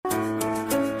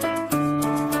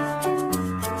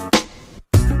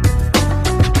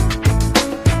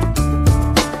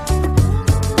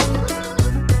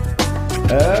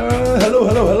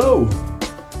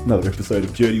Another episode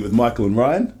of Journey with Michael and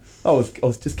Ryan. I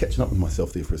was just catching up with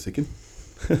myself there for a second.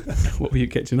 What were you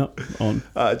catching up on?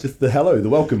 Just the hello, the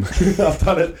welcome. I've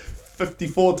done it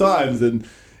 54 times and,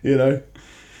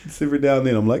 it's every now and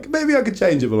then I'm like, maybe I could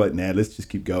change it. But like, nah, let's just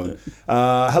keep going.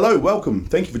 Hello, welcome.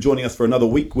 Thank you for joining us for another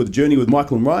week with Journey with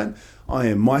Michael and Ryan. I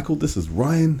am Michael, this is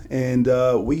Ryan, and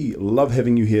we love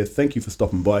having you here. Thank you for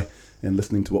stopping by and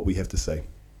listening to what we have to say.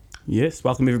 Yes,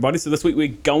 welcome everybody. So this week we're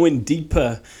going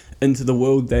deeper into the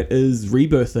world that is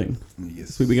rebirthing. Yes.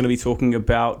 This week we're going to be talking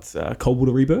about cold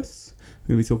water rebirths.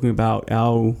 We're going to be talking about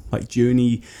our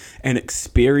journey and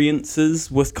experiences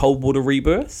with cold water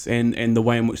rebirths and the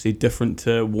way in which they're different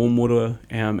to warm water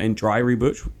and dry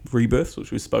rebirths,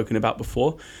 which we've spoken about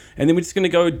before. And then we're just going to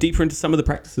go deeper into some of the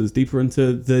practices, deeper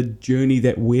into the journey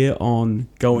that we're on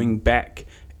going back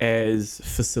as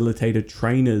facilitator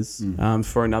trainers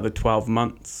for another 12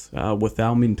 months with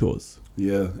our mentors.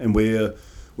 Yeah, and we're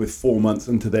 4 months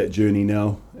into that journey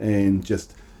now, and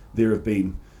just there have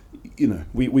been,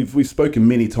 we've spoken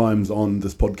many times on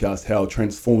this podcast how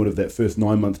transformative that first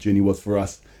 9-month journey was for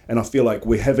us, and I feel like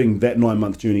we're having that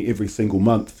 9-month journey every single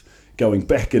month, going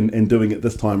back and doing it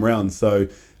this time round. So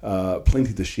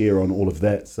plenty to share on all of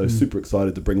that. So super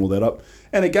excited to bring all that up.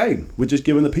 And again, we're just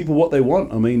giving the people what they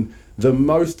want. I mean, the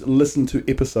most listened to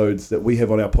episodes that we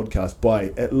have on our podcast by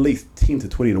at least 10 to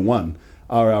 20 to 1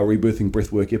 are our Rebirthing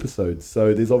Breathwork episodes.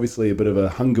 So there's obviously a bit of a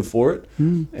hunger for it.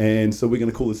 And so we're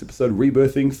going to call this episode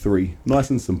Rebirthing 3. Nice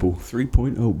and simple.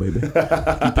 3.0,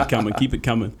 baby. Keep it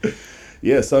coming.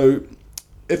 Yeah, so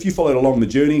if you followed along the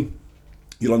journey,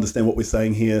 you'll understand what we're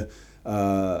saying here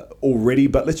already.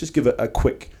 But let's just give a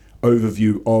quick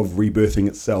overview of rebirthing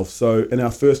itself. So in our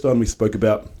first one, we spoke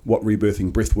about what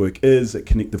rebirthing breathwork is,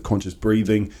 connective conscious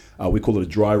breathing. We call it a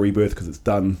dry rebirth because it's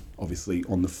done obviously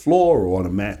on the floor or on a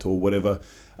mat or whatever,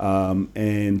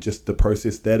 and just the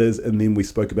process that is. And then we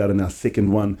spoke about in our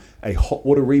second one a hot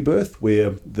water rebirth,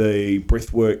 where the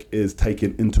breathwork is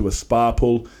taken into a spa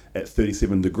pool at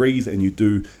 37 degrees and you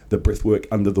do the breathwork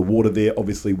under the water there,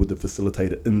 obviously with the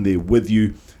facilitator in there with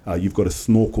you. You've got a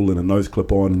snorkel and a nose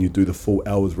clip on and you do the full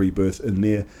hours rebirth in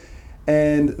there.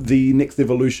 And the next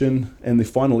evolution and the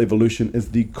final evolution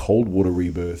is the cold water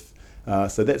rebirth.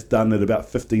 So that's done at about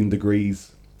 15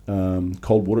 degrees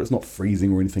cold water. It's not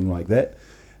freezing or anything like that,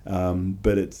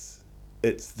 but it's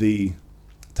the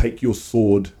take your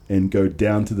sword and go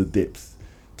down to the depths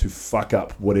to fuck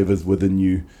up whatever's within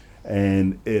you.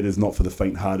 And it is not for the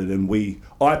faint-hearted. And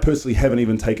I personally haven't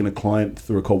even taken a client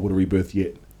through a cold water rebirth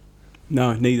yet.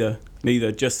 No, neither.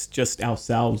 Just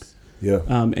ourselves. Yeah.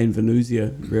 And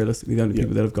Venusia, realistically, the only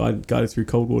people that have guided through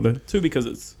cold water. 2, because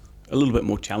it's a little bit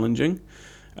more challenging,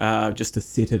 just to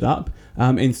set it up.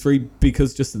 And 3,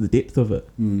 because just of the depth of it.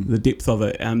 The depth of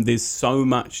it. There's so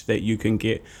much that you can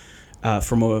get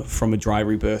from a dry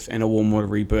rebirth and a warm water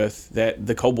rebirth that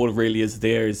the cold water really is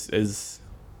there is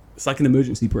it's like an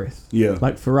emergency breath. Yeah.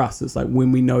 Like for us, it's like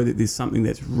when we know that there's something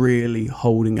that's really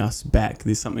holding us back,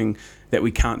 there's something that we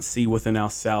can't see within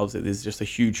ourselves, that there's just a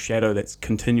huge shadow that's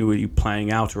continually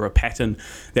playing out, or a pattern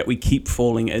that we keep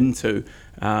falling into.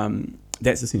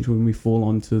 That's essentially when we fall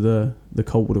onto the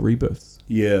cold water rebirths.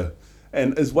 Yeah.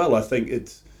 And as well, I think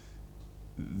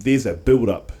there's a build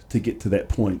up to get to that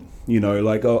point.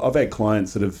 Like I've had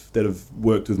clients that have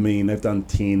worked with me and they've done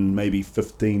 10, maybe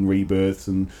 15 rebirths,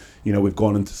 and we've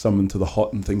gone into the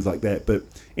hot and things like that. But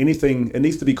it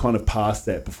needs to be kind of past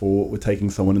that before we're taking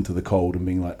someone into the cold and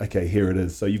being like, okay, here it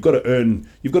is. So you've got to earn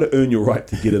your right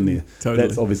to get in there. Totally.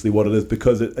 That's obviously what it is,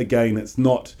 because it's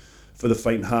not for the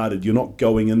faint-hearted. You're not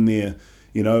going in there,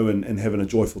 and having a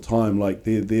joyful time. Like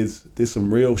there's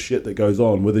some real shit that goes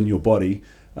on within your body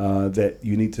that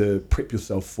you need to prep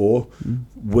yourself for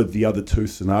with the other 2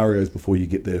 scenarios before you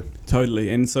get there. Totally.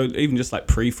 And so even just like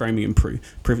pre-framing and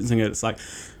preferencing it, it's like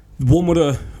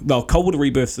cold water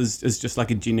rebirths is just like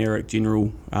a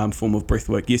general form of breath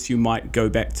work. Yes, you might go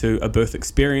back to a birth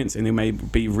experience and there may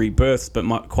be rebirths, but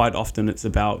quite often it's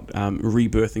about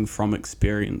rebirthing from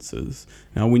experiences.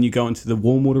 Now, when you go into the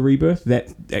warm water rebirth,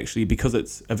 that actually, because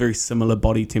it's a very similar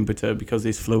body temperature, because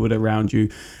there's fluid around you,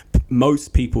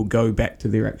 most people go back to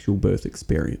their actual birth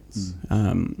experience.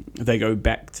 They go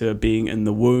back to being in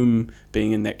the womb,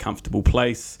 being in that comfortable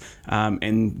place,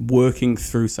 and working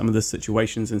through some of the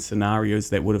situations and scenarios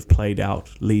that would have played out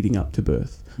leading up to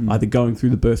birth, either going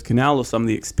through the birth canal or some of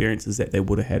the experiences that they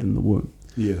would have had in the womb.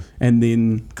 Yeah. And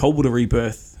then cold water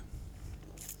rebirth,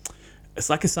 it's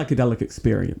like a psychedelic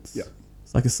experience. Yeah.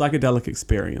 It's like a psychedelic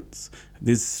experience.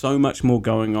 There's so much more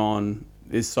going on.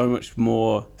 There's so much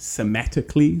more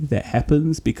somatically that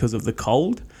happens because of the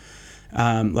cold.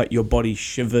 like your body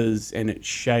shivers and it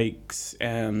shakes,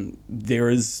 and there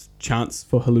is chance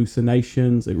for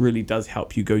hallucinations. It really does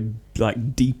help you go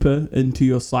like deeper into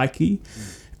your psyche.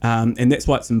 And that's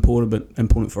why it's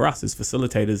important for us as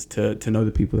facilitators to know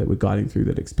the people that we're guiding through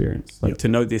that experience, like to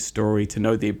know their story, to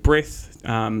know their breath,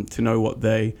 to know what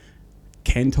they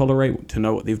can tolerate, to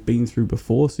know what they've been through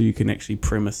before, so you can actually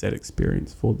premise that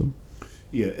experience for them.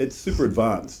 Yeah, it's super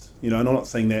advanced, and I'm not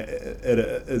saying that it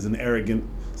is an arrogant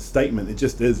statement. It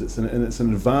just is. It's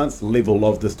an advanced level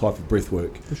of this type of breath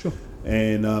work. For sure.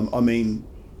 And I mean,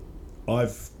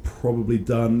 I've probably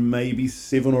done maybe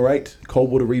 7 or 8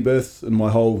 cold water rebirths in my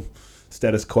whole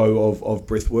status quo of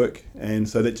breath work. And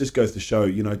so that just goes to show,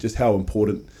 just how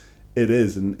important it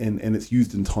is, and it's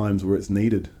used in times where it's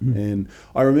needed. And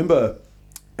I remember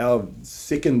our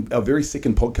very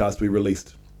second podcast we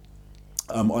released,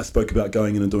 I spoke about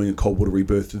going in and doing a cold water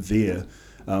rebirth there,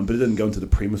 but it didn't go into the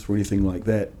premise or anything like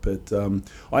that. But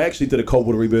I actually did a cold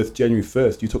water rebirth January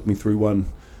 1st. You took me through one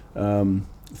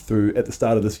through at the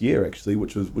start of this year, actually,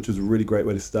 which was a really great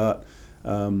way to start.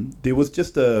 There was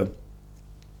just I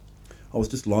was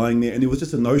just lying there, and there was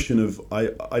just a notion of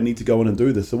I need to go in and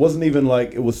do this. It wasn't even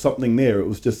like it was something there. It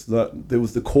was just that there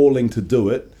was the calling to do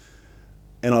it.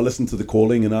 And I listened to the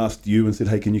calling and asked you and said,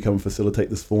 hey, can you come and facilitate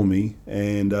this for me?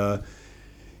 And and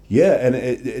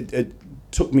it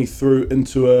took me through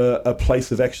into a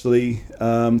place of actually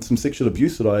some sexual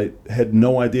abuse that I had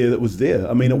no idea that was there.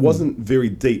 I mean, it wasn't very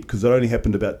deep because it only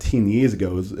happened about 10 years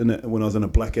ago. It was when I was in a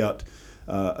blackout,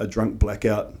 a drunk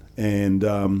blackout. And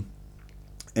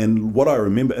what I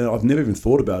remember, and I've never even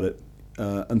thought about it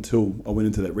until I went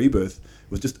into that rebirth,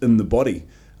 was just in the body.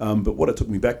 But what it took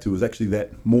me back to was actually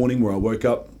that morning where I woke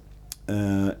up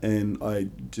and I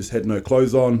just had no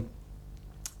clothes on,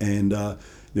 and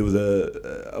there was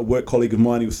a work colleague of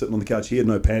mine. He was sitting on the couch. He had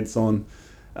no pants on,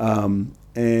 and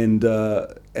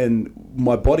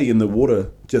my body in the water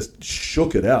just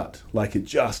shook it out. Like it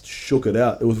just shook it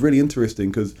out. It was really interesting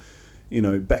because,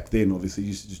 back then obviously you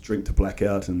used to just drink to black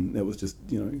out, and that was just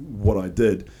what I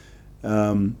did.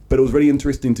 But it was really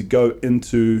interesting to go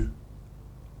into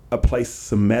a place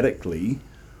somatically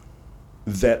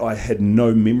that I had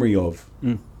no memory of.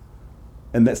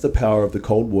 And that's the power of the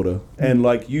cold water. And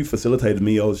like you facilitated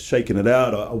me, I was shaking it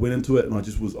out. I went into it and I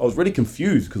was really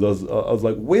confused because I was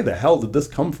like, where the hell did this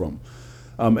come from?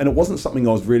 And it wasn't something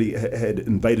I was really had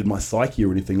invaded my psyche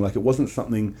or anything. Like it wasn't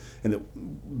something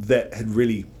that had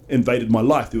really invaded my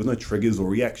life. There was no triggers or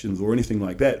reactions or anything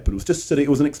like that. But it was just sitting. It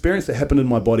was an experience that happened in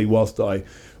my body whilst I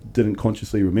didn't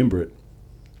consciously remember it.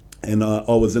 And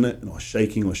I was in it, and I was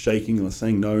shaking, and I was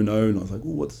saying no, and I was like,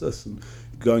 oh, what's this? And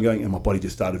going, and my body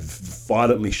just started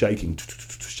violently shaking. And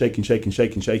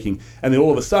then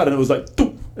all of a sudden, it was like,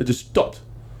 it just stopped.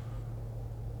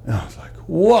 And I was like,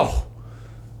 whoa,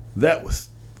 that was,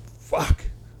 fuck.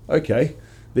 Okay,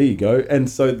 there you go. And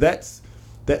so that's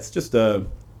just a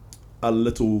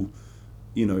little,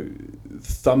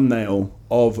 thumbnail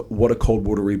of what a cold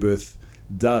water rebirth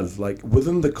does. Like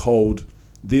within the cold,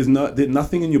 there's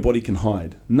nothing in your body can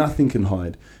hide. Nothing can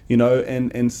hide,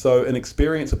 and so an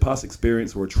experience, a past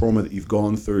experience or a trauma that you've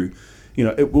gone through,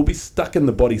 it will be stuck in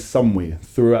the body somewhere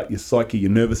throughout your psyche, your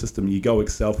nervous system, your egoic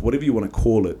self, whatever you want to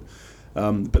call it.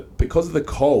 But because of the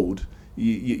cold,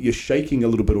 you're shaking a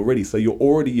little bit already. So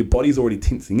your body's already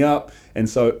tensing up. And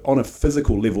so on a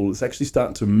physical level, it's actually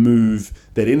starting to move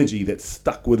that energy that's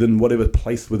stuck within whatever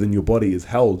place within your body is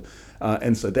held.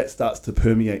 And so that starts to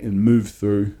permeate and move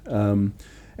through. And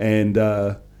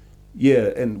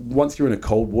once you're in a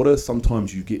cold water,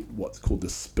 sometimes you get what's called the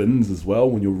spins as well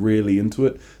when you're really into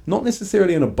it. Not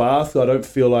necessarily in a bath. I don't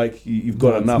feel like you've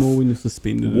got enough. It's more when you're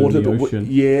suspended water, in the ocean.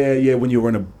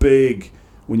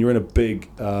 When you're in a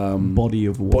big body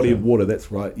of water.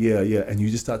 That's right. Yeah. And you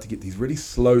just start to get these really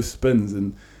slow spins,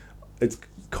 and it's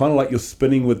kind of like you're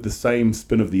spinning with the same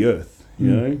spin of the earth.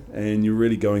 And you're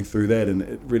really going through that, and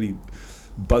it really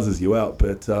buzzes you out.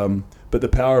 But the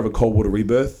power of a cold water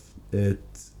rebirth, it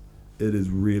is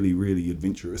really, really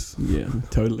adventurous. Yeah,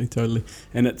 totally.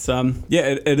 And it's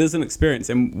it is an experience,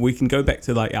 and we can go back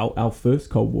to like our first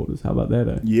cold waters. How about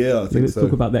that? Yeah, I think let's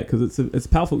talk about that, because it's a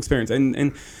powerful experience.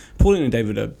 And Pauline and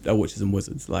David are witches and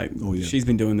wizards. Like, she's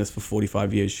been doing this for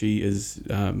 45 years. She is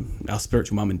our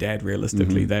spiritual mum and dad,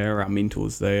 realistically. They are our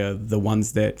mentors. They are the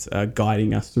ones that are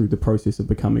guiding us through the process of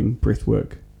becoming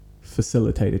breathwork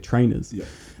facilitator trainers.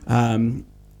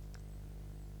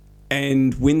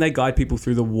 And when they guide people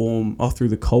through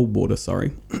the cold water,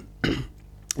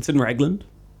 it's in Raglan.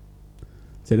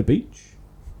 It's at a beach.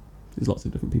 There's lots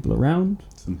of different people around.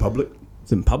 It's in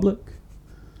public.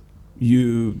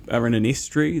 You are in an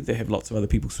estuary. They have lots of other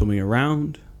people swimming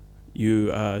around.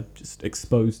 You are just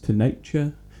exposed to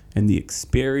nature and the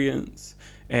experience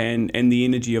and the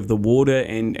energy of the water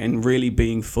and really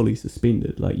being fully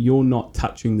suspended. Like, you're not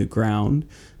touching the ground,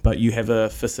 but you have a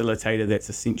facilitator that's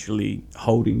essentially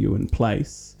holding you in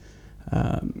place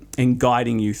and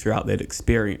guiding you throughout that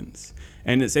experience.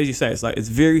 And it's, as you say, it's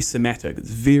very somatic. It's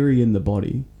very in the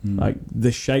body. Like,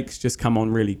 the shakes just come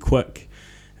on really quick.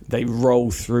 They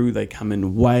roll through, they come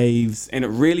in waves, and it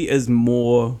really is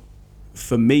more,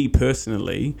 for me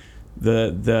personally,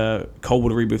 the cold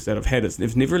water rebirths that I've had, it's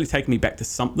never really taken me back to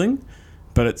something,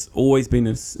 but it's always been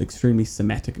an extremely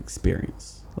somatic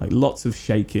experience. Like, lots of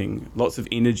shaking, lots of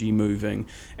energy moving,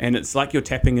 and it's like you're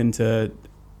tapping into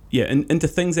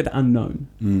things that are unknown,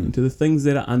 into the things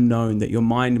that are unknown that your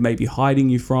mind may be hiding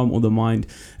you from, or the mind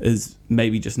is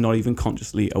maybe just not even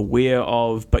consciously aware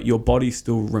of, but your body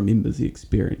still remembers the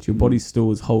experience. Your body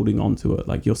still is holding on to it.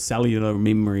 Like, your cellular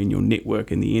memory and your network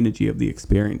and the energy of the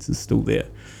experience is still there.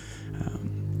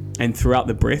 And throughout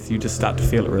the breath, you just start to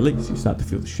feel it release. You start to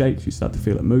feel the shakes, you start to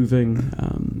feel it moving,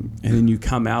 and then you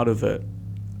come out of it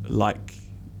like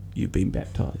you've been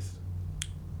baptized.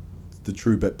 The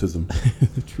true baptism.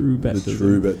 The true baptism. The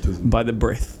true baptism. By the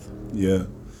breath. Yeah.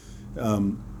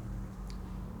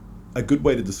 A good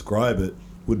way to describe it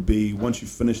would be, once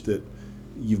you've finished it,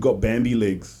 you've got Bambi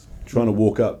legs trying to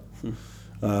walk up.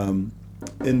 In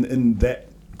that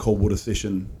cold water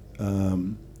session,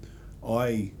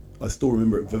 I still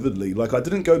remember it vividly. Like, I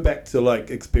didn't go back to like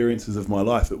experiences of my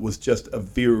life. It was just a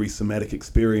very somatic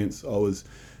experience.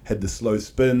 Had the slow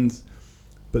spins,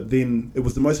 but then it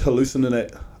was the most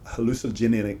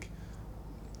hallucinogenic.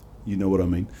 You know what I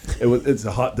mean? It's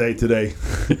a hot day today.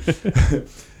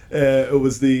 It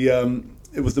was the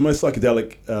most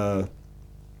psychedelic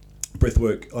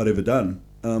breathwork I'd ever done.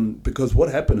 Because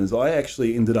what happened is I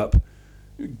actually ended up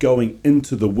going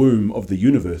into the womb of the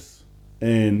universe,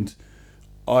 and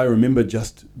I remember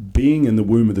just being in the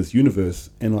womb of this universe,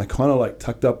 and I kind of like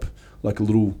tucked up like a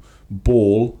little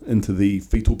ball into the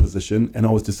fetal position, and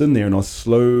I was just in there, and I was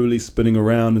slowly spinning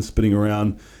around,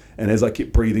 and as I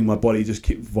kept breathing, my body just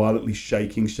kept violently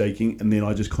shaking, and then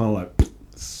I just kind of like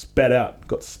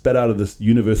got spat out of this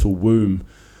universal womb,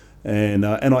 and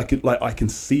I can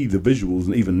see the visuals,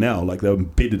 and even now, like, they're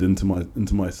embedded into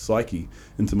my psyche,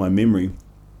 into my memory,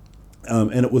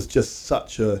 and it was just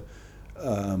such an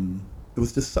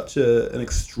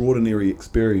extraordinary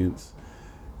experience.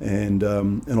 And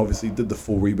obviously did the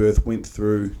full rebirth, went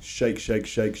through shake.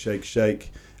 Actually,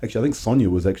 I think Sonia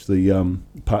was actually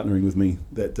partnering with me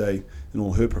that day in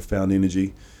all her profound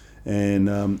energy. And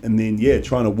then,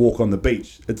 trying to walk on the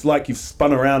beach. It's like you've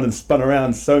spun around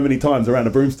so many times around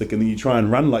a broomstick, and then you try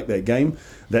and run like that game.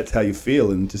 That's how you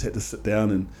feel, and just had to sit down,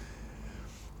 and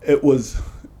it was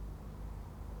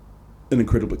an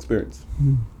incredible experience.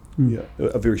 Yeah,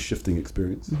 a very shifting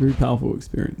experience. A very powerful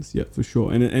experience, yeah, for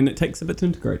sure. And it takes a bit to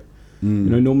integrate. You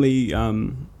know, normally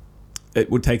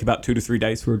it would take about 2 to 3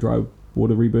 days for a dry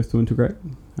water rebirth to integrate.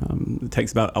 It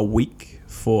takes about a week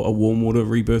for a warm water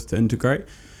rebirth to integrate.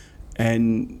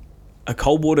 And a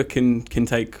cold water can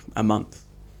take a month.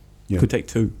 Yeah. Could take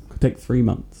 2, could take 3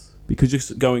 months. Because you're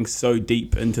going so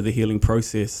deep into the healing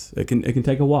process, it can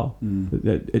take a while.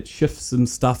 It shifts some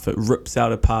stuff. It rips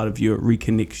out a part of you. It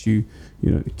reconnects you,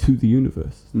 to the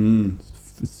universe.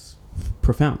 It's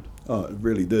profound. Oh, it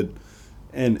really did,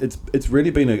 and it's really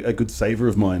been a good saver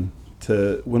of mine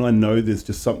to, when I know there's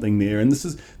just something there, and this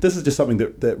is just something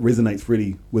that resonates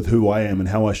really with who I am and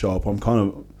how I show up. I am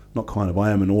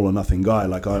an all or nothing guy.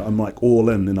 Like, I'm like all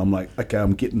in, and I'm like, okay,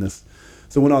 I'm getting this.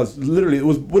 So when I was literally,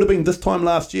 would have been this time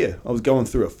last year, I was going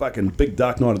through a fucking big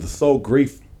dark night of the soul,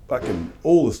 grief, fucking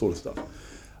all this sort of stuff.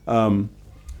 And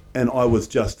I was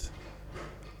just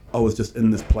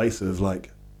in this place of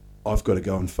like, I've got to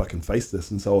go and fucking face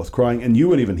this. And so I was crying, and you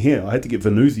weren't even here. I had to get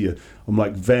Venusia. I'm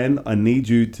like, Van, I need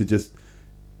you to just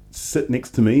sit next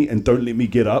to me and don't let me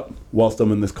get up whilst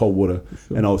I'm in this cold water.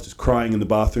 Sure. And I was just crying in the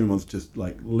bathroom. I was just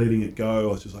like letting it go.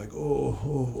 I was just like,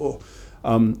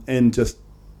 and just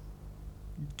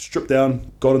stripped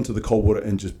down, got into the cold water,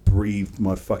 and just breathed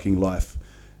my fucking life.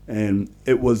 And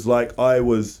it was like I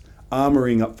was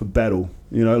armoring up for battle.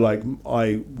 Like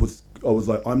I was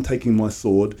like, I'm taking my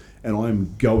sword and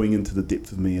I'm going into the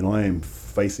depth of me, and I am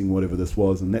facing whatever this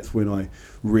was. And that's when I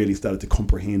really started to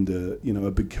comprehend a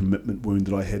big commitment wound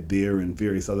that I had there, and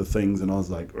various other things. And I was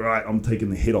like, right, I'm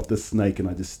taking the head off this snake, and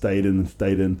I just stayed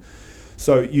in.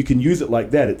 So you can use it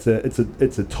like that. It's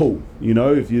a tool,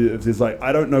 If there's like,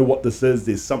 I don't know what this is,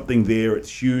 there's something there, it's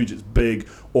huge, it's big,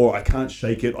 or I can't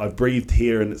shake it, I've breathed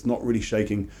here and it's not really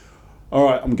shaking. All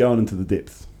right, I'm going into the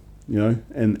depths,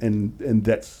 and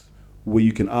that's where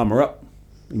you can armor up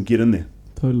and get in there.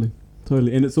 Totally.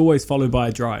 Totally. And it's always followed by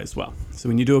a dry as well. So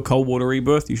when you do a cold water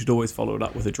rebirth, you should always follow it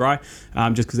up with a dry,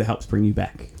 just because it helps bring you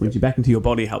back. Brings you back into your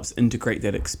body, helps integrate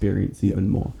that experience even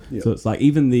more. So it's like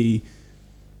even the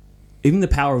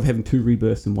power of having 2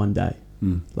 rebirths in one day.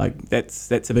 Like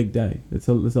that's a big day. It's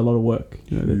a lot of work.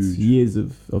 That's years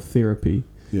of therapy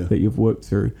that you've worked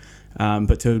through.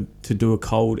 But to do a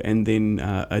cold and then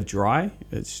a dry,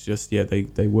 it's just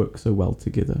they work so well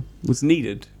together. It was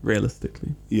needed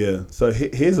realistically. Yeah. So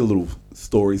here's a little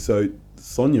story. So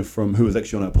Sonia, who was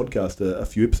actually on our podcast a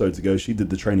few episodes ago, she did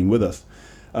the training with us.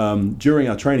 During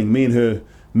our training, me and her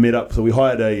met up. So we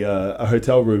hired a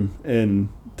hotel room in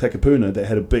Takapuna that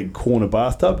had a big corner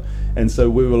bathtub, and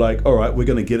so we were like, all right, we're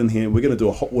going to get in here, we're going to do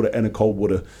a hot water and a cold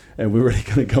water, and we're really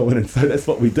going to go in. And so that's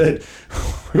what we did.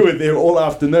 We were there all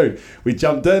afternoon. We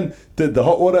jumped in, did the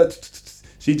hot water,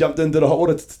 she jumped into the hot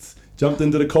water, jumped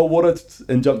into the cold water,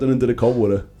 and jumped into the cold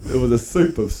water. It was a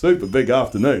super big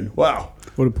afternoon. Wow.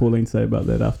 What did Pauline say about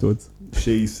that afterwards?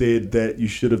 She said that you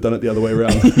should have done it the other way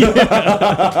around.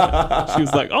 She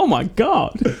was like, oh my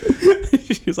God.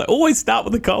 She was like, always start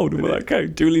with the cold. And we're like, okay,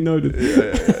 duly noted.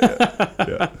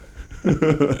 Yeah.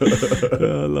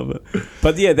 I love it.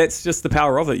 But yeah, that's just the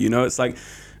power of it. It's like,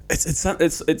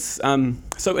 it's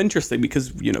so interesting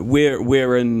because,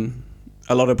 we're in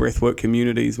a lot of breathwork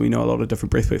communities. We know a lot of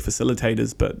different breathwork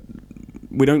facilitators, but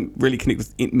we don't really connect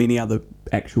with many other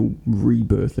actual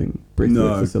rebirthing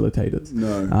breathwork facilitators.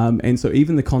 No. And so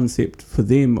even the concept for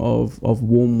them of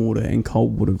warm water and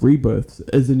cold water rebirths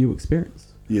is a new experience.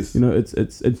 Yes.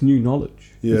 It's new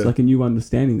knowledge. Yeah. It's like a new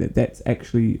understanding that's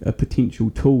actually a potential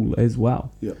tool as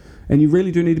well. Yeah. And you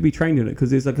really do need to be trained in it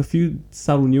because there's like a few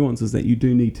subtle nuances that you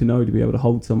do need to know to be able to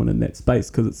hold someone in that space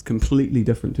because it's completely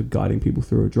different to guiding people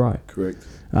through a dry. Correct.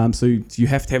 So you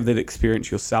have to have that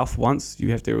experience yourself once.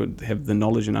 You have to have the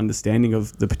knowledge and understanding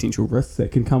of the potential risks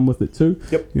that can come with it too.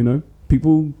 Yep.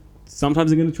 People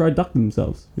sometimes are going to try duck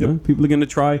themselves. People are going to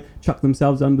try chuck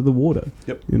themselves under the water.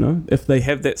 If they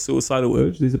have that suicidal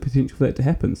urge, there's a potential for that to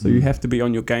happen. So you have to be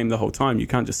on your game the whole time. You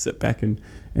can't just sit back and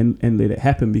let it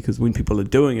happen because when people are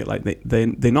doing it, like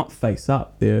they're not face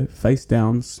up. They're face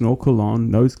down, snorkel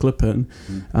on, nose clip in,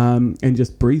 and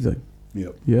just breathing.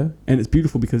 Yep. Yeah. And it's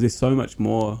beautiful because there's so much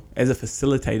more, as a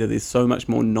facilitator, there's so much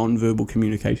more non-verbal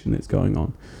communication that's going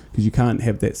on because you can't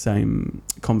have that same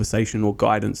conversation or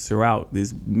guidance throughout.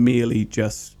 There's merely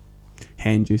just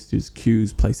hand gestures,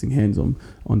 cues, placing hands on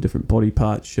different body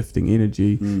parts, shifting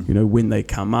energy, when they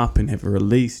come up and have a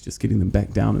release, just getting them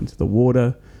back down into the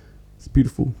water. It's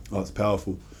beautiful. Oh, it's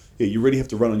powerful. Yeah, you really have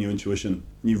to run on your intuition.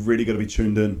 You've really got to be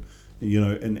tuned in.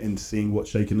 And seeing what's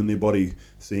shaking in their body,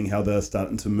 seeing how they're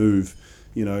starting to move,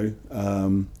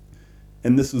 and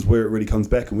this is where it really comes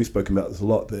back, and we've spoken about this a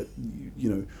lot, that,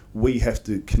 we have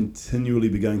to continually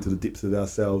be going to the depths of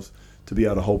ourselves to be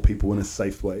able to hold people in a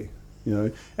safe way,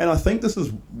 and I think this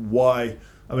is why,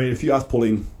 if you ask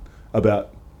Pauline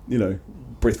about,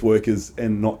 breath workers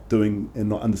and not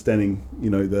understanding,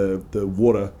 the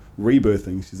water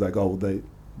rebirthing, she's like, oh,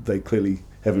 they clearly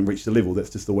haven't reached the level. That's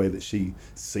just the way that she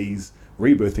sees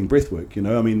rebirthing breathwork.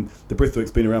 The breathwork's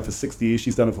been around for 60 years.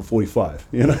 She's done it for 45.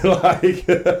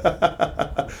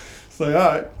 So, all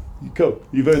right, cool.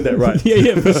 You've earned that right.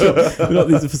 yeah, for sure. We're not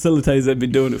these facilitators that have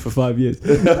been doing it for 5 years.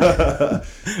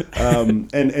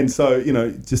 And so,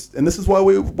 and this is why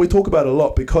we talk about it a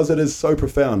lot, because it is so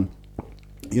profound.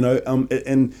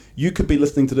 And you could be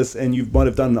listening to this and you might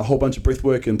have done a whole bunch of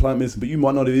breathwork and plant medicine, but you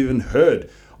might not have even heard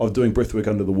of doing breathwork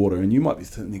under the water, and you might be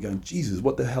sitting there going, Jesus,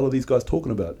 what the hell are these guys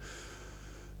talking about?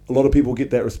 A lot of people get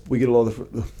that.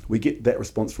 We get that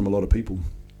response from a lot of people.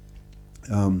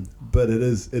 But it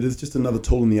is just another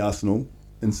tool in the arsenal.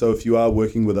 And so if you are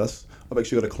working with us, I've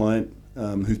actually got a client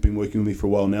who's been working with me for a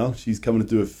while now. She's coming to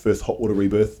do her first hot water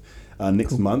rebirth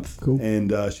next month,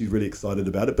 and she's really excited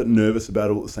about it, but nervous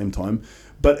about it all at the same time.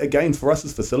 But again, for us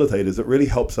as facilitators, it really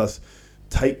helps us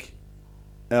take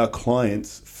our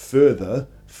clients further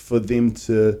for them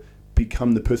to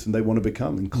become the person they want to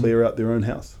become and clear out their own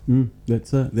house.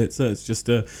 That's it. It's just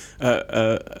a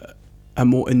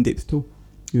more in-depth tool.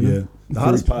 Yeah. The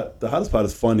hardest part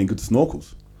is finding good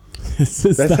snorkels.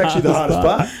 That's actually the hardest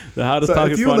part. The hardest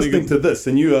part. If you're listening to this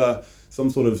and you are some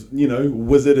sort of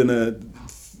wizard in a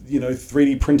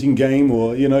 3D printing game,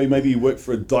 or maybe you work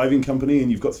for a diving company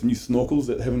and you've got some new snorkels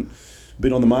that haven't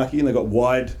been on the market and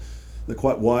they're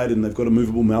quite wide and they've got a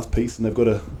movable mouthpiece and they've got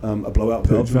a blowout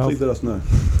valve. Please let us know.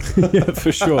 Yeah,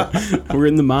 for sure. We're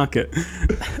in the market.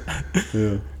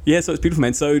 Yeah, so it's beautiful,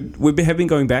 man. So we have been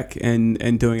going back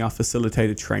and doing our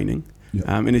facilitated training.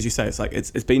 Yeah. And as you say,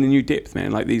 it's been a new depth,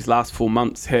 man. Like these last 4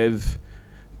 months have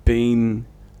been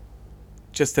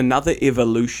just another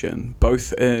evolution,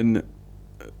 both in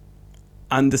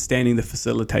understanding the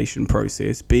facilitation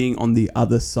process, being on the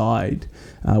other side,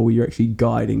 where you're actually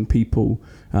guiding people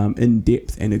in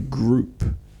depth and a group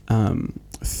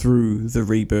through the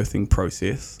rebirthing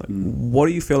process. Like, what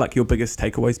do you feel like your biggest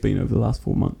takeaway's been over the last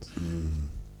 4 months?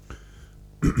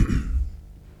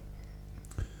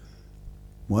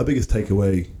 My biggest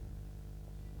takeaway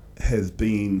has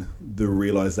been the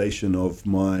realization of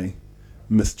my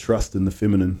mistrust in the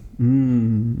feminine.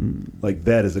 Like,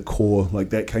 that is a core, like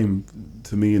that came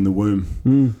to me in the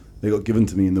womb. They got given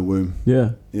to me in the womb.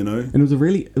 Yeah. You know? And it was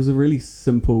a really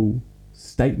simple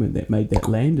statement that made that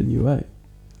land in you, eh?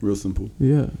 Real simple.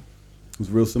 Yeah. It was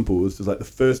real simple. It was just like the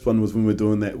first one was when we were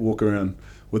doing that walk around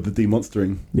with the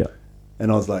demonstering. Yeah.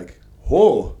 And I was like,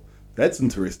 whoa, that's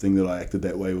interesting that I acted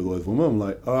that way with those women. I'm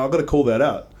like, oh, I've got to call that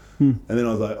out. And then I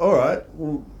was like, all right,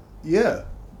 well, yeah,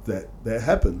 that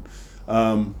happened.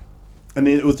 And then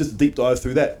it was just a deep dive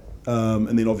through that.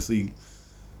 And then obviously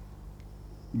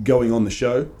going on the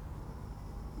show,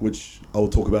 which I'll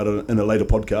talk about in a later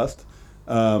podcast,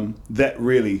 that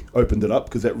really opened it up,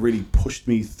 because that really pushed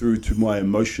me through to my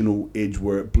emotional edge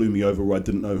where it blew me over, where I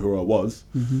didn't know who I was.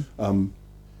 And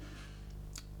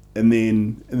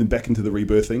then back into the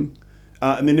rebirthing.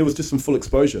 And then there was just some full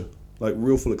exposure, like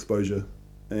real full exposure.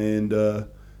 And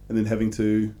then having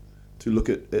to look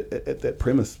at that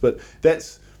premise. But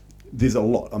there's a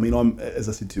lot. I mean, as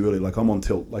I said to you earlier, like I'm on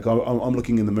tilt. Like I'm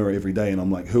looking in the mirror every day and I'm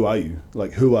like, who are you?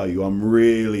 Like, who are you? I'm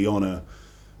really on a,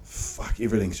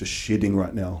 everything's just shedding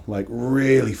right now. Like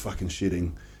really fucking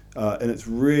shedding. And it's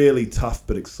really tough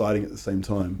but exciting at the same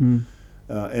time.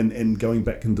 And going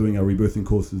back and doing our rebirthing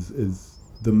courses is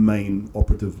the main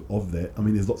operative of that. I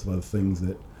mean, there's lots of other things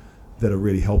that are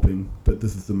really helping, but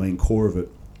this is the main core of it.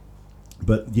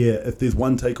 But yeah, if there's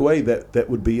one takeaway, that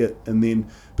would be it. And then,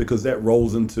 because that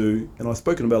rolls into, and I've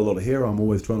spoken about a lot of hair, I'm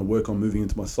always trying to work on moving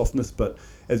into my softness, but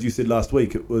as you said last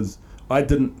week, I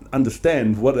didn't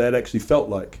understand what that actually felt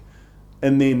like.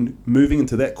 And then moving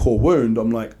into that core wound,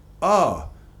 I'm like,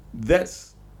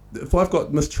 if I've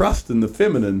got mistrust in the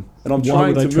feminine and I'm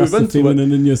trying to move into the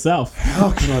feminine in yourself? How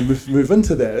can I move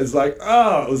into that? It's like,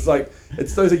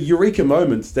 it's those are eureka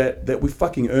moments that we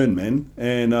fucking earn, man.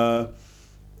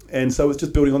 And so it's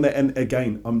just building on that. And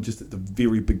again, I'm just at the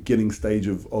very beginning stage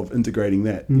of integrating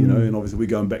that, you know, and obviously we're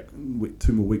going back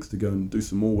 2 more weeks to go and do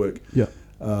some more work. Yeah.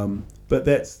 But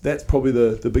that's probably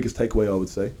the biggest takeaway, I would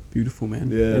say. Beautiful,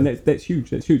 man. Yeah. And that's huge.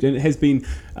 That's huge. And it has been,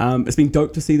 it's been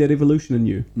dope to see that evolution in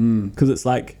you, because it's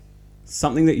like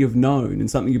something that you've known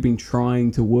and something you've been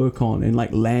trying to work on and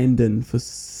like land in for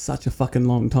such a fucking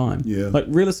long time. Yeah. Like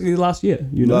realistically last year,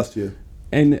 you know? Last year.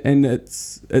 And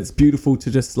it's beautiful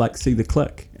to just like see the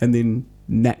click and then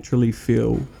naturally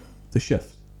feel the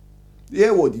shift.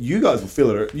 Yeah, well, you guys will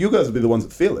feel it. You guys will be the ones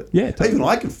that feel it. Yeah, totally. Even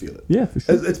I can feel it. Yeah, for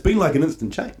sure. It's been like an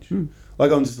instant change.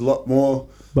 Like I'm just a lot more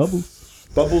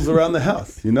bubbles around the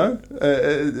house, you know?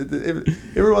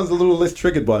 Everyone's a little less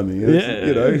triggered by me, you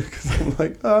know, because I'm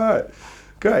like, all right,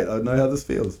 great, I know how this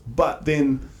feels. But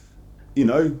then, you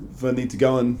know, if I need to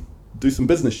go and do some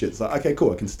business shit, it's like, okay,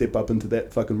 cool, I can step up into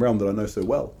that fucking realm that I know so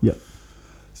well. Yeah.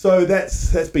 So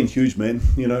that's been huge, man,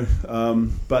 you know.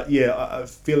 But yeah, I'm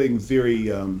feeling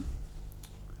very,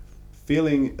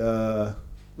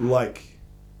 like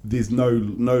there's no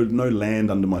land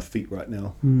under my feet right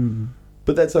now.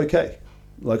 But that's okay.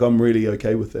 Like I'm really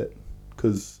okay with that,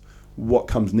 because what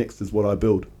comes next is what I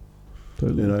build.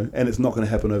 Totally. You know, and it's not going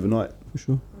to happen overnight. For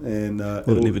sure. And it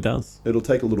never does. It'll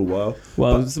take a little while.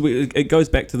 Well, it goes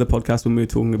back to the podcast when we were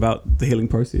talking about the healing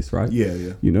process, right? Yeah,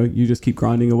 yeah. You know, you just keep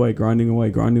grinding away,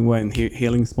 and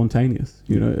healing spontaneous.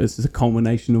 You know, it's just a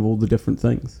culmination of all the different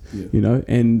things. Yeah. You know,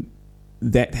 and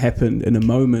that happened in a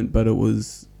moment, but it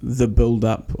was the build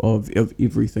up of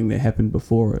everything that happened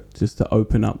before it, just to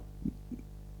open up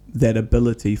that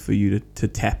ability for you to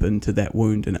tap into that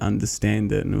wound and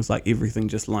understand it. And it was like everything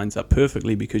just lines up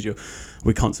perfectly, because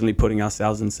we're constantly putting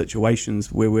ourselves in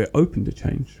situations where we're open to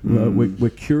change. We're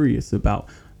curious about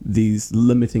these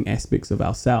limiting aspects of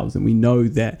ourselves, and we know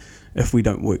that if we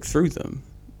don't work through them,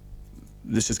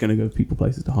 it's just going to go people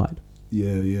places to hide.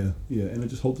 Yeah, and it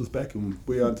just holds us back, and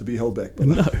we aren't to be held back.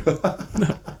 No,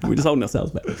 we're just holding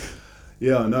ourselves back.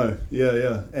 Yeah, I know.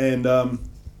 Yeah,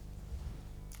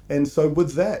 and so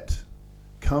with that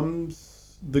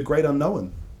comes the great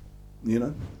unknown, you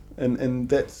know, and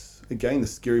that's again a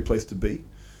scary place to be,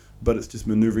 but it's just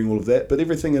maneuvering all of that. But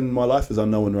everything in my life is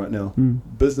unknown right now.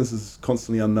 Business is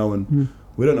constantly unknown.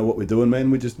 We don't know what we're doing, man.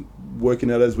 We're just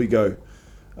working out as we go.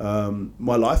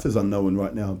 My life is unknown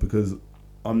right now, because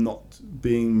I'm not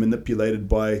being manipulated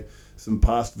by some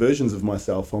past versions of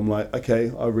myself. I'm like,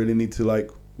 okay, I really need to like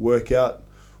work out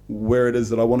where it is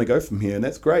that I want to go from here. And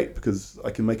that's great because I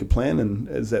can make a plan, and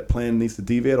as that plan needs to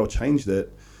deviate, I'll change that.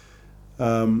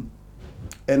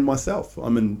 And myself,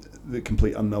 I'm in the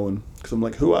complete unknown because I'm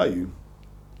like, who are you?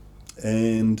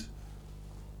 And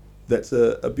that's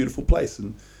a beautiful place.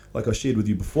 And like I shared with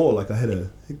you before, like I had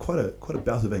quite a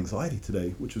bout of anxiety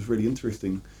today, which was really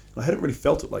interesting. I hadn't really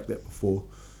felt it like that before,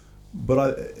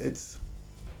 but it's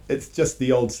just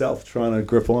the old self trying to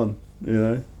grip on,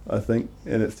 I think,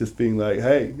 and it's just being like,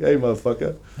 hey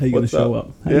motherfucker, how you going to show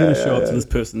up? How you going to show up to this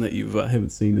person that you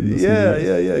haven't seen in this yeah,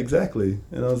 exactly.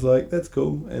 And I was like, that's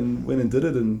cool, and went and did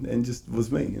it, and just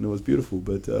was me, and it was beautiful.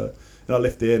 But and I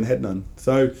left there and had none.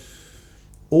 So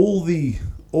all the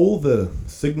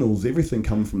signals, everything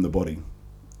come from the body,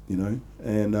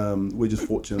 and we're just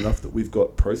fortunate enough that we've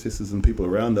got processes and people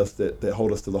around us that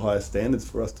hold us to the highest standards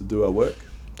for us to do our work.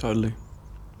 Totally,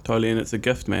 and it's a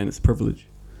gift, man. It's a privilege.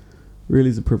 Really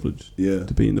is a privilege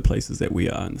to be in the places that we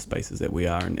are, in the spaces that we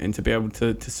are, and to be able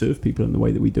to serve people in the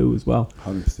way that we do as well.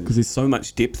 100%. Because there's so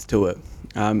much depth to it.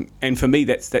 And for me,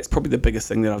 that's probably the biggest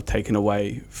thing that I've taken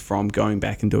away from going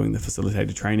back and doing the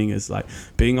facilitated training is like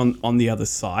being on the other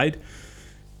side.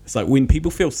 It's like when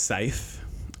people feel safe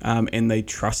and they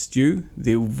trust you,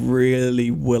 they're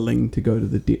really willing to go to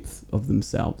the depth of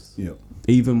themselves. Yeah.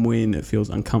 Even when it feels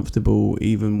uncomfortable,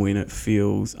 even when it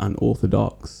feels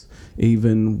unorthodox,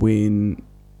 even when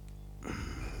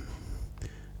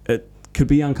it could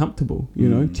be uncomfortable,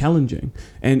 challenging.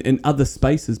 And in other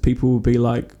spaces, people will be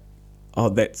like, oh,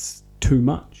 that's too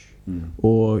much,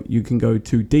 or you can go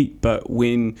too deep. But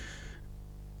when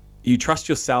you trust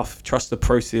yourself, trust the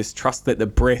process, trust that the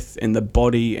breath and the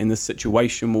body and the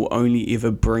situation will only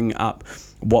ever bring up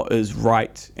what is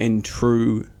right and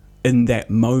true in that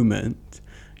moment,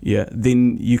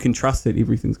 then you can trust that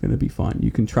everything's going to be fine.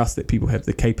 You can trust that people have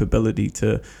the capability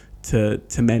to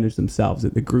manage themselves,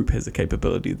 that the group has the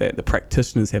capability, that the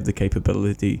practitioners have the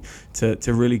capability to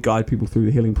really guide people through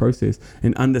the healing process,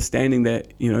 and understanding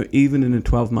that, even in a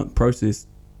 12-month process,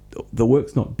 the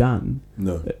work's not done.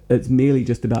 No. It's merely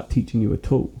just about teaching you a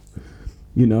tool.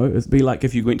 It'd be like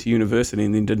if you went to university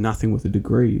and then did nothing with a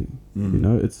degree,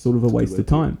 it's sort of a waste of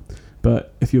time.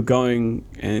 But if you're going,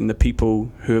 and the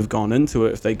people who have gone into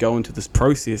it, if they go into this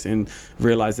process and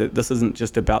realize that this isn't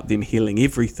just about them healing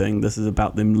everything, this is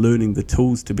about them learning the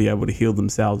tools to be able to heal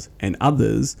themselves and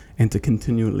others and to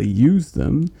continually use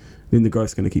them, then the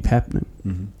growth's going to keep happening.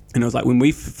 Mm-hmm. And it was like when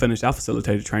we finished our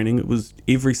facilitated training, it was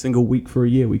every single week for a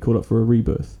year we called up for a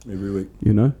rebirth. Every week.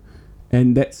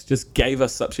 And that's just gave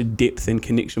us such a depth and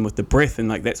connection with the breath. And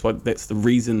like that's the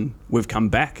reason we've come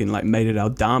back and like made it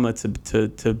our dharma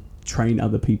to train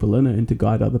other people in it and to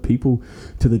guide other people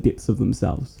to the depths of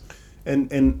themselves.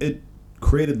 And it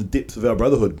created the depths of our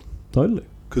brotherhood. Totally.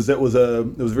 Because it was a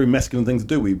very masculine thing to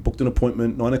do. We booked an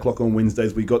appointment, 9:00 on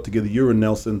Wednesdays. We got together, you and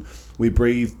Nelson. We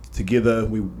breathed together.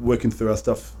 We were working through our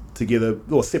stuff together,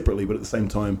 or separately, but at the same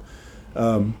time.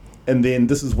 And then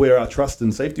this is where our trust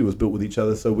and safety was built with each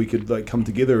other, so we could like come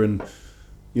together and,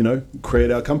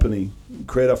 create our company,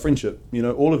 create our friendship,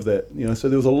 all of that. So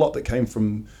there was a lot that came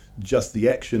from just the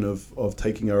action of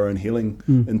taking our own healing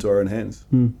into our own hands.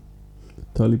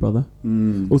 Totally, brother.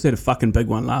 Also had a fucking big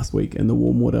one last week in the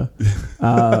warm water,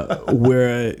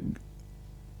 where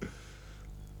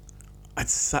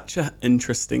it's such an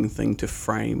interesting thing to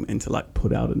frame and to like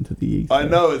put out into the ether. I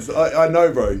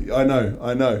know, bro.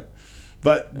 I know.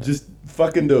 But just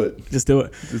fucking do it. Just do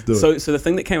it. So the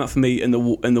thing that came up for me in the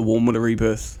warm water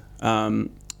rebirth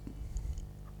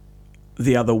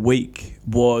the other week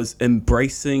was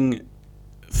embracing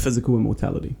physical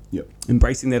immortality. Yep.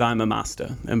 Embracing that I'm a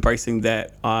master. Embracing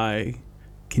that I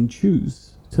can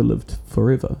choose to live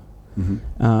forever.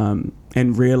 Mm-hmm.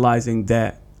 And realizing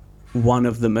that one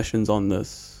of the missions on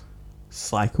this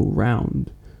cycle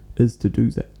round is to do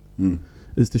that.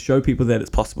 Is to show people that it's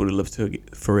possible to live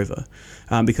forever.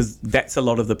 Because that's a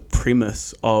lot of the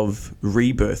premise of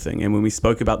rebirthing. And when we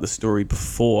spoke about the story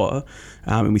before,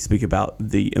 and we speak about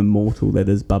the immortal that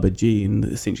is Baba Ji, and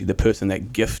essentially the person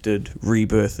that gifted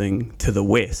rebirthing to the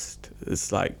West,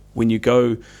 it's like when you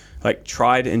go, like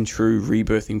tried and true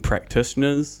rebirthing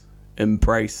practitioners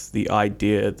embrace the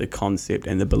idea, the concept,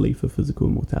 and the belief of physical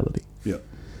immortality. Yeah.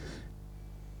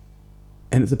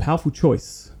 And it's a powerful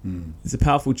choice. It's a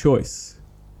powerful choice.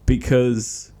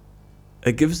 Because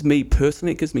it gives me two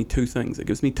things. It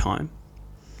gives me time,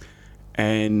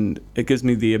 and it gives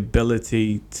me the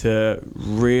ability to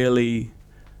really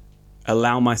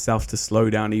allow myself to slow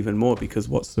down even more, because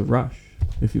what's the rush?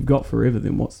 If you've got forever,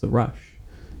 then what's the rush?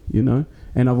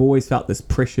 And I've always felt this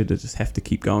pressure to just have to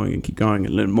keep going and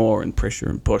learn more, and pressure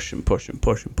and push and push and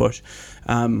push and push.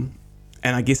 And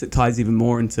I guess it ties even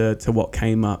more into what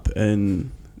came up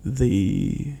in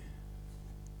the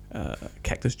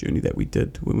cactus journey that we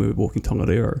did when we were walking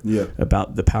Tongariro,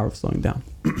 about the power of slowing down.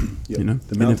 You know,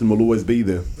 the mountain will always be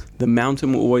there. The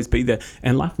mountain will always be there,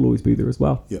 and life will always be there as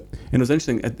well. Yep. And it was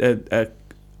interesting.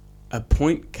 A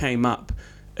point came up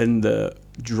in the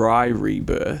dry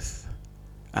rebirth,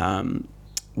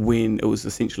 when it was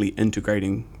essentially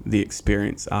integrating the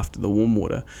experience after the warm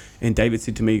water. And David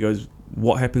said to me, he goes,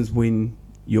 "What happens when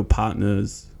your partner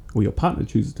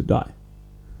chooses to die?"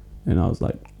 And I was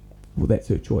like, well, that's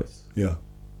her choice. Yeah.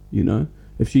 You know,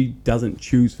 if she doesn't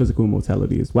choose physical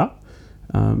immortality as well,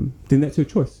 then that's her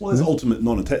choice. Well, it's ultimate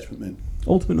non-attachment, man.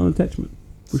 Ultimate non-attachment.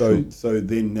 So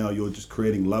then now you're just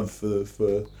creating love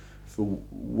for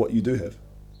what you do have.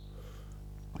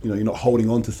 You know, you're not holding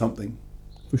on to something.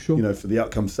 For sure. You know, for the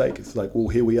outcome's sake. It's like, well,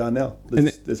 here we are now.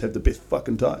 Let's have the best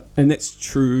fucking time. And that's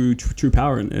true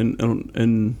power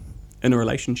in a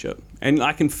relationship. And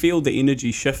I can feel the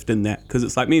energy shift in that, because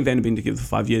it's like me and Van have been together for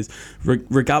 5 years.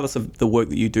 Regardless of the work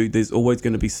that you do, there's always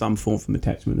going to be some form of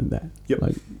attachment in that. Yep.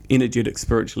 Like energetic,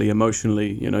 spiritually,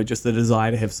 emotionally, you know, just the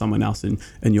desire to have someone else in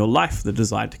your life, the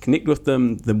desire to connect with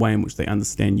them, the way in which they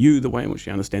understand you, the way in which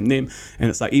you understand them. And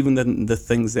it's like even the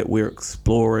things that we're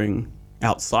exploring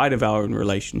outside of our own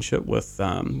relationship with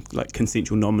like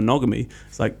consensual non-monogamy,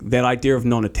 it's like that idea of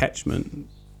non-attachment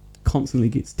constantly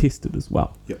gets tested as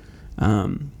well. Yep.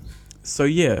 So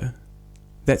yeah,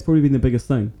 that's probably been the biggest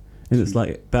thing. And it's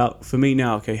like about, for me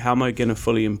now, okay, how am I going to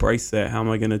fully embrace that? How am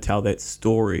I going to tell that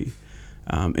story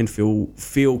and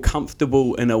feel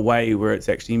comfortable in a way where it's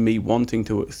actually me wanting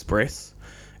to express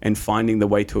and finding the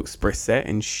way to express that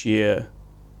and share,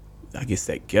 I guess,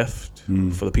 that gift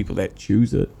for the people that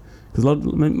choose it. Because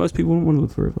most people don't want to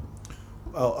live forever.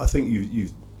 Well, I think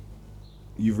you've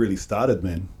really started,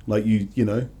 man. Like you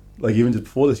know, like even just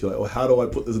before this, you're like, well, how do I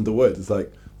put this into words? It's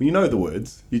like, well, you know the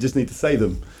words, you just need to say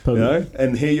them. Totally. You know,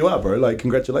 and here you are, bro. Like,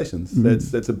 congratulations.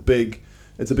 That's a big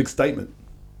statement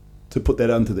to put that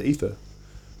onto the ether,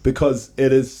 because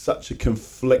it is such a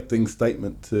conflicting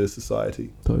statement to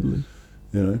society. Totally.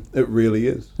 You know, it really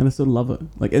is. And I still love it.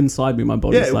 Like inside me, my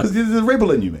body's like... Yeah, because there's a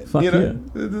rebel in you, man. Fuck you know? Yeah.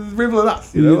 There's a rebel in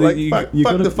us, you know? Like,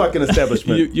 fuck the fucking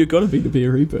establishment. You got to be a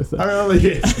rebirther. I mean,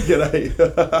 yes, you know.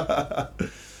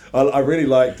 I really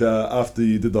liked after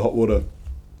you did the hot water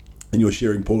and you were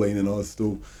sharing Pauline, and I was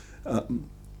still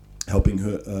helping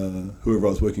her, whoever I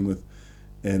was working with,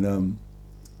 and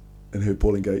heard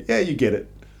Pauline go, yeah, you get it.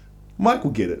 Mike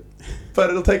will get it, but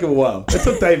it'll take him a while. It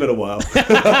took David a while.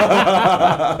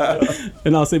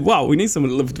 And I said, wow, we need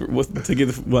someone to live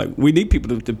together. Like, we need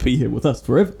people to be here with us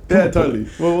forever. Totally.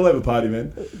 Well, we'll have a party,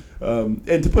 man.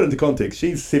 And to put into context,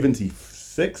 she's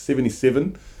 76,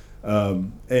 77,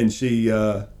 and she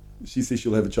says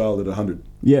she'll have a child at 100.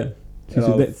 Yeah. She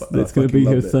said that's going to be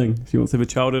her thing. She wants to have a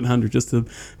child at 100 just to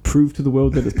prove to the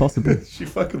world that it's possible. She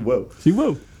fucking will. She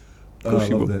will. Of course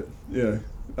she will. That. Yeah.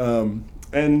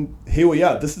 And here we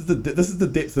are. This is the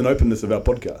depth and openness of our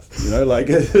podcast. You know, like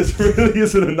it really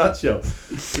is in a nutshell.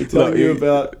 We're telling you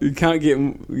about. You can't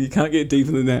get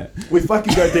deeper than that. We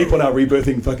fucking go deep on our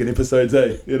rebirthing fucking episodes,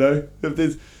 eh? You know, if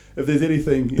there's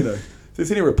anything, you know, if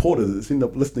there's any reporters that's end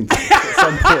up listening to this at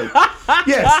some point,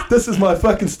 yes, this is my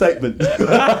fucking statement.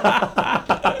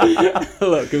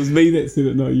 Look, it was me that said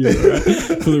it, not you.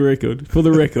 Right? For the record.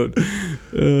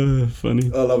 Funny.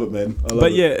 I love it, man.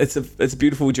 Yeah, it's a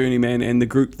beautiful journey, man, and the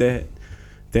group that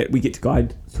we get to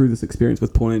guide through this experience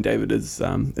with Paul and David is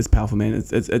powerful, man.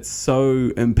 It's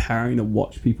so empowering to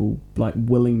watch people like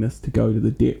willingness to go to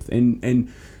the depth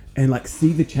and like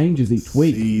see the changes each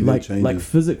week, like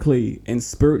physically and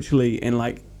spiritually and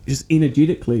like just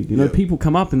energetically. You know, people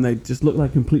come up and they just look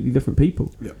like completely different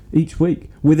people each week,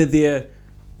 whether they're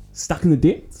stuck in the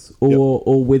depths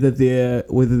or whether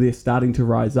they're starting to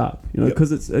rise up. You know,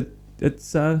 because it's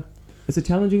a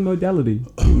challenging modality.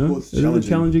 You know, it's a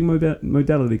challenging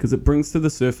modality because it brings to the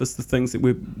surface the things that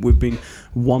we've been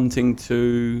wanting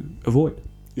to avoid.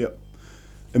 Yep.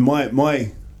 And my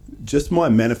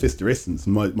manifestor essence,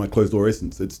 my closed door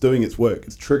essence, it's doing its work.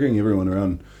 It's triggering everyone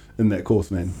around in that course,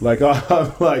 man. Like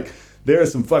I'm like, there are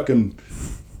some fucking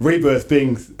rebirth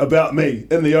things about me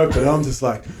in the open. I'm just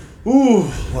like, ooh,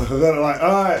 like I got it. Like,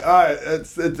 all right,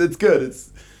 it's good.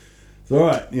 It's all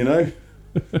right, you know.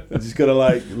 I just gotta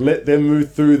like let them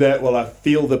move through that while I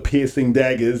feel the piercing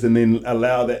daggers, and then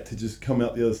allow that to just come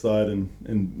out the other side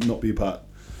and not be a part.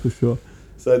 For sure.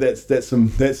 So that's some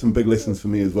big lessons for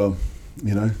me as well.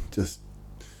 You know, just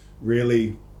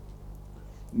really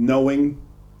knowing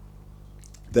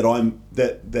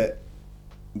that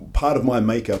part of my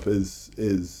makeup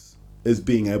is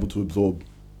being able to absorb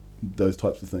those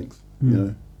types of things, you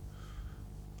know.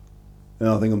 And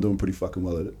I think I'm doing pretty fucking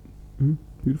well at it.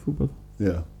 Beautiful, brother.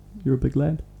 Yeah. You're a big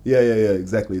lad. Yeah,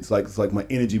 exactly. It's like my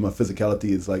energy, my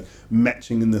physicality is like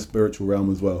matching in the spiritual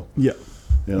realm as well. Yeah.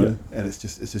 You know, and it's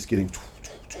just getting,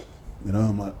 you know,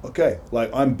 I'm like, okay, like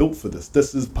I'm built for this.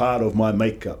 This is part of my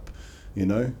makeup, you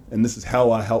know, and this is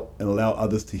how I help and allow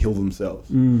others to heal themselves.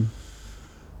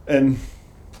 And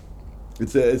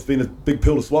it's been a big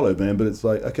pill to swallow, man, but it's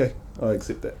like, okay, I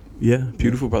accept that. Yeah,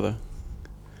 beautiful, brother.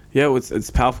 Yeah, well, it's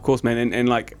a powerful course, man, and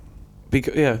like,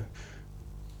 because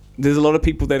there's a lot of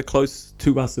people that are close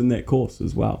to us in that course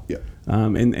as well. Yeah.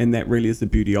 And that really is the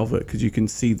beauty of it, because you can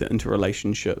see the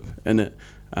interrelationship in it.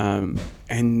 And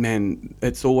man,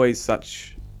 it's always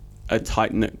such a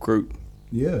tight knit group.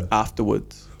 Yeah.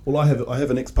 Afterwards. Well, I have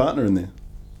an ex-partner in there.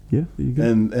 Yeah, there you go.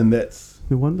 And that's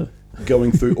no wonder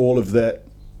going through all of that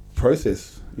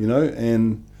process, you know,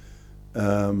 and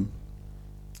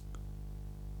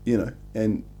you know,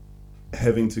 and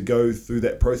having to go through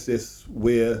that process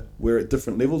where we're at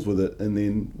different levels with it, and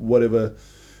then whatever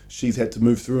she's had to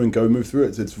move through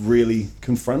it, it's really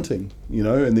confronting, you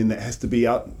know, and then that has to be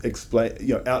out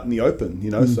in the open, you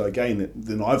know. So again,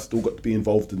 then I've still got to be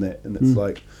involved in that, and it's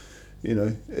like, you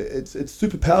know, it's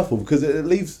super powerful because it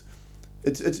leaves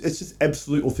it's just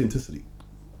absolute authenticity.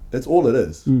 That's all it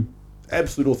is.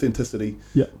 Absolute authenticity.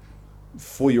 Yeah.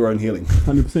 For your own healing.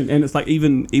 100%. And it's like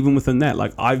even within that,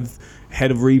 like I've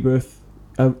had a rebirth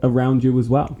around you as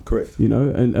well. Correct. You know,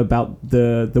 and about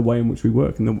the way in which we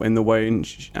work, and the way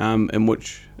in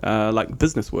which like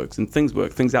business works and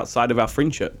things outside of our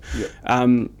friendship. Yeah.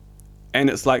 And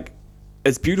it's like,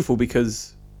 it's beautiful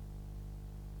because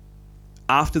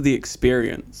after the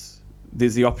experience,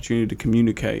 there's the opportunity to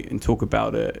communicate and talk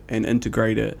about it and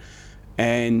integrate it.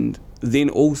 And then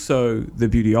also the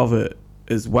beauty of it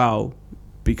as well,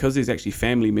 because there's actually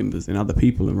family members and other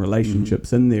people and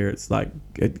relationships in there, it's like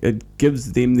it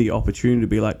gives them the opportunity to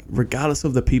be like, regardless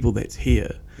of the people that's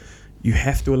here, you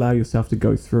have to allow yourself to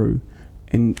go through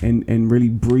and really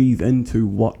breathe into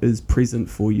what is present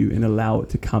for you and allow it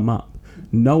to come up,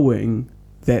 knowing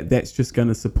that that's just going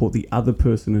to support the other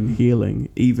person in healing,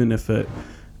 even if it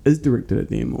is directed at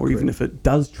them, or even if it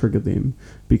does trigger them,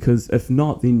 because if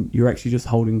not, then you're actually just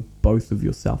holding both of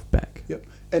yourself back. Yep.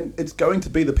 And it's going to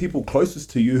be the people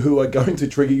closest to you who are going to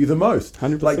trigger you the most.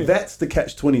 100%. Like, that's the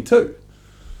catch-22.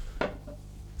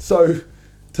 So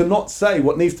to not say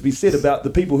what needs to be said about the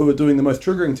people who are doing the most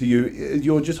triggering to you,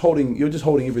 you're just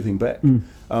holding everything back.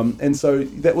 And so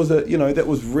that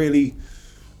was really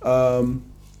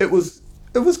it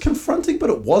was confronting, but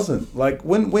it wasn't. Like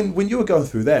when you were going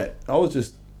through that, I was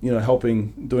just, you know,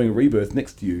 doing a rebirth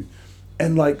next to you.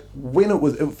 And like when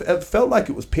it felt like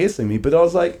it was piercing me, but I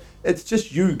was like, it's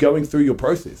just you going through your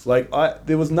process. Like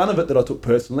there was none of it that I took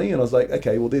personally, and I was like,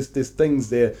 okay, well there's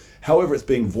things there, however it's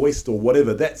being voiced or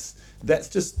whatever. That's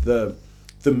just the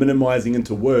minimizing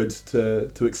into words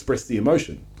to express the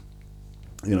emotion,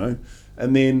 you know.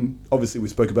 And then obviously we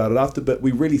spoke about it after, but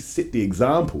we really set the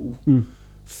example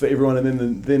for everyone.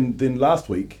 And then last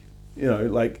week, you know,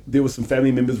 like there were some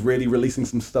family members really releasing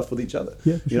some stuff with each other.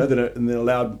 Yeah, you know, and then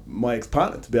allowed my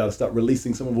ex-partner to be able to start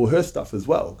releasing some of all her stuff as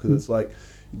well, because it's like,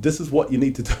 this is what you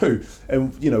need to do.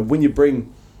 And you know, when you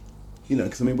bring, you know,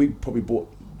 because I mean, we probably bought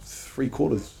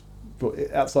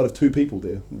 3/4 outside of 2 people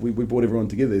there. We brought everyone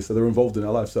together, so they're involved in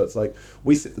our life. So it's like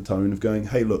we set the tone of going,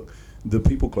 hey, look, the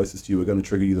people closest to you are going to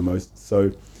trigger you the most.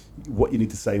 So what you need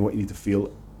to say and what you need to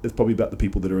feel is probably about the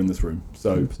people that are in this room.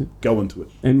 So 100%. Go into it.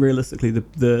 And realistically,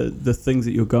 the things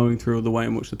that you're going through, or the way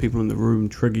in which the people in the room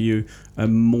trigger you, are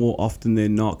more often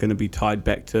than not going to be tied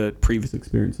back to previous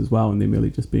experience as well, and they're merely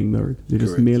just being mirrored. They're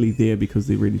just merely there because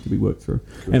they're ready to be worked through.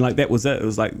 Correct. And like that was it. It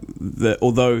was like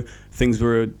although things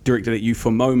were directed at you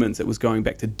for moments, it was going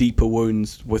back to deeper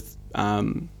wounds with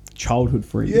childhood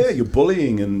friends. Yeah, your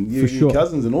bullying and your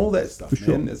cousins and all that stuff,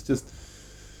 man. It's just,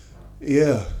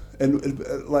 yeah.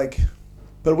 And like...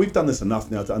 But we've done this enough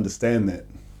now to understand that,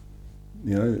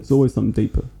 you know. It's always something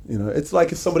deeper. You know, it's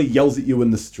like if somebody yells at you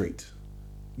in the street,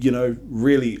 you know,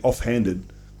 really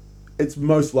offhanded, it's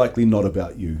most likely not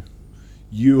about you.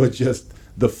 You are just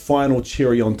the final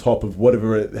cherry on top of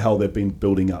whatever the hell they've been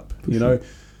building up. You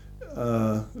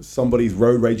know, somebody's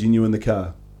road raging you in the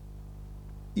car.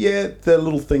 Yeah, the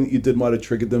little thing that you did might have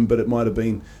triggered them, but it might have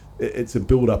been... It's a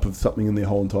build-up of something in their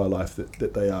whole entire life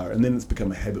that they are. And then it's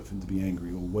become a habit for them to be angry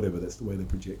or whatever. That's the way they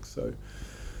project. So,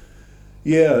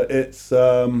 yeah, it's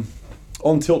on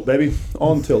tilt, baby.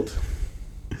 On tilt.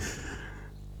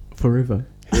 Forever.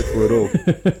 Here for it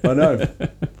all. I know.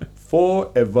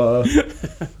 forever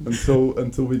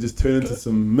until we just turn into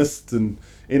some mist and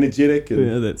energetic. And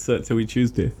Yeah, that's it. So we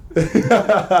choose death.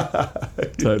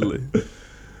 Totally.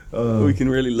 We can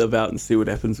really live out and see what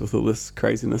happens with all this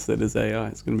craziness that is AI.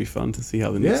 It's going to be fun to see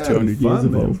how the next 200 years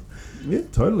evolve. Yeah,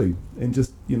 totally. And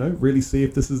just, really see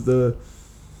if this is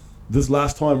this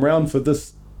last time round for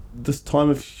this time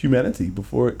of humanity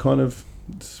before it kind of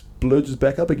splurges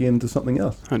back up again to something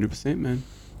else. 100%, man.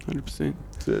 100%.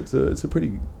 It's a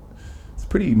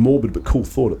pretty morbid but cool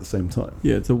thought at the same time.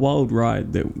 Yeah, it's a wild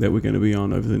ride that we're going to be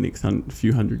on over the next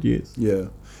few hundred years. Yeah.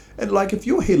 And like, if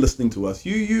you're here listening to us,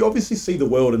 you obviously see the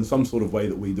world in some sort of way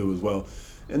that we do as well.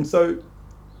 And so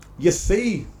you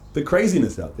see the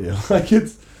craziness out there. Like,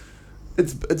 it's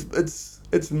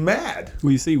mad.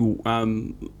 Well, you see,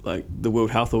 like the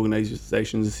World Health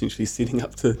Organization is essentially setting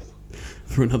up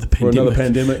for another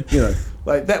pandemic.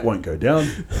 Like, that won't go down.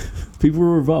 People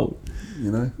will revolt.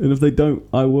 And if they don't,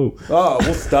 I will. Oh,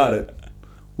 we'll start it.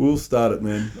 We'll start it,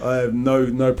 man. I have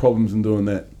no problems in doing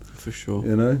that. For sure.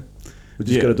 We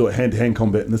just got to do it hand-to-hand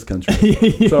combat in this country.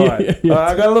 It's all right.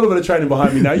 I got a little bit of training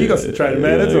behind me now. You got some training,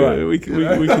 man. It's all right. We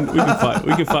can fight.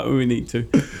 We can fight when we need to.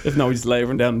 If not, we just lay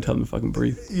everyone down and tell them to fucking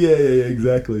breathe. Yeah,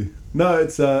 exactly. No,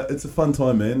 it's a fun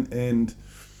time, man. And,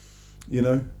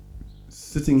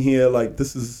 sitting here, like,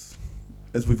 this is,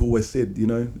 as we've always said,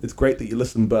 it's great that you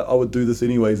listen, but I would do this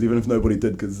anyways, even if nobody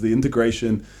did, because the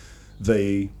integration,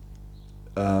 the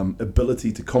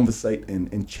ability to conversate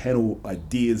and channel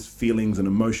ideas, feelings, and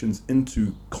emotions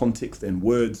into context and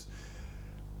words,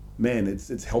 man,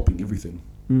 it's helping everything.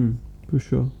 For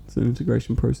sure. It's an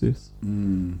integration process.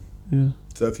 Yeah.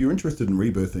 So if you're interested in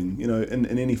rebirthing, in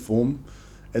any form,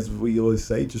 as we always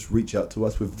say, just reach out to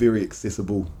us. We're very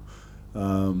accessible.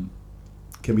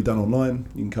 Can be done online.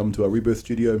 You can come to our rebirth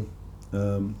studio.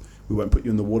 We won't put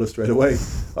you in the water straight away.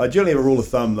 I generally have a rule of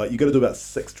thumb, like, you got to do about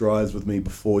 6 dries with me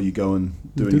before you go and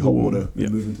do any hot water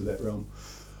and move into that realm.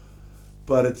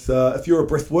 But it's if you're a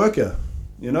breath worker,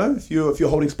 if you're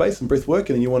holding space and breath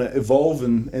working and you want to evolve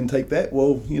and take that,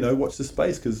 well, watch this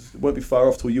space, because it won't be far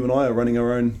off till you and I are running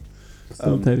our own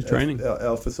facilitator training.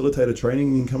 Our facilitator training,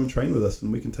 and you can come and train with us,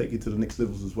 and we can take you to the next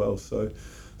levels as well. So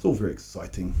it's all very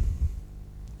exciting.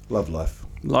 Love life.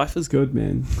 Life is good,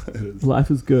 man. It is. Life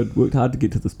is good. Worked hard to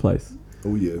get to this place.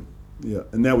 Oh, yeah.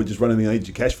 And now we're just running the age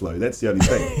of cash flow. That's the only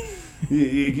thing.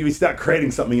 you start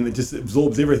creating something and it just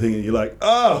absorbs everything, and you're like,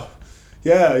 oh,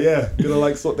 yeah.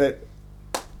 Gotta sort that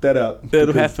out.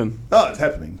 That'll happen. Oh, it's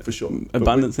happening for sure.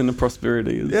 Abundance and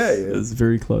prosperity is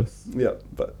very close. Yeah,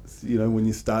 but when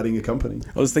you're starting a company.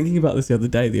 I was thinking about this the other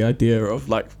day, the idea of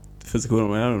like physical,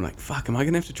 and I'm like, fuck, am I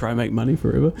gonna have to try and make money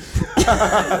forever?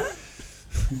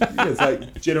 It's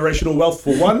like generational wealth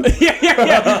for one.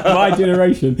 Yeah. My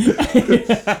generation.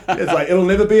 It's like, it'll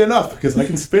never be enough because I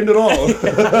can spend it all.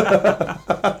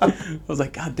 I was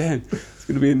like, God damn, it's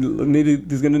gonna be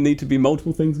there's gonna need to be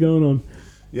multiple things going on.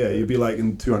 Yeah, you'd be like,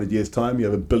 in 200 years' time, you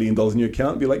have $1 billion in your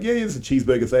account, and be like, yeah, it's a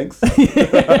cheeseburger, thanks.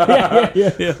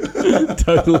 Yeah.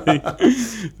 Totally.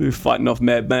 We're fighting off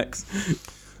Mad Max.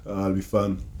 It'll be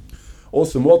fun.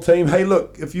 Awesome. Well, team, hey,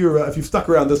 look, if you've stuck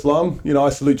around this long, I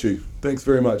salute you. Thanks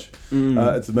very much.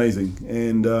 It's amazing.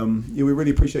 And, we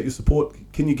really appreciate your support.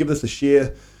 Can you give us a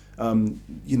share?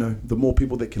 The more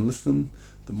people that can listen,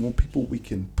 the more people we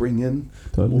can bring in,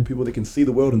 the more people that can see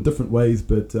the world in different ways.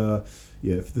 But,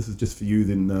 if this is just for you,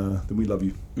 then we love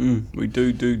you. We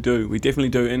do. We definitely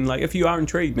do. And, like, if you are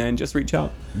intrigued, man, just reach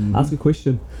out. Ask a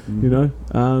question,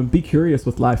 be curious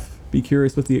with life. Be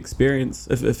curious with the experience.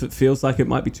 If it feels like it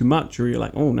might be too much, or you're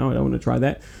like, oh no, I don't want to try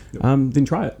that, then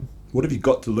try it. What have you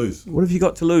got to lose? What have you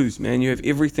got to lose, man? You have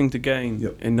everything to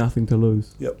gain and nothing to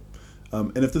lose. Yep.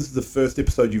 And if this is the first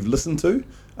episode you've listened to,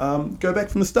 go back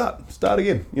from the start. Start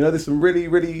again. There's some really,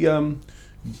 really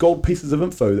gold pieces of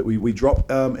info that we drop.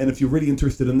 And if you're really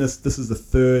interested in this is the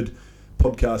 3rd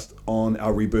podcast on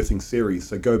our Rebirthing series.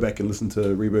 So go back and listen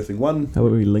to Rebirthing 1. How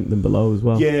about we link them below as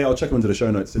well? Yeah, I'll check them into the show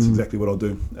notes. That's exactly what I'll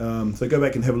do. So go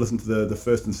back and have a listen to the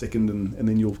 1st and 2nd, and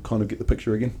then you'll kind of get the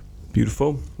picture again.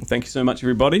 Beautiful. Well, thank you so much,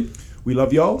 everybody. We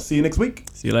love y'all. See you next week.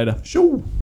 See you later. Sure.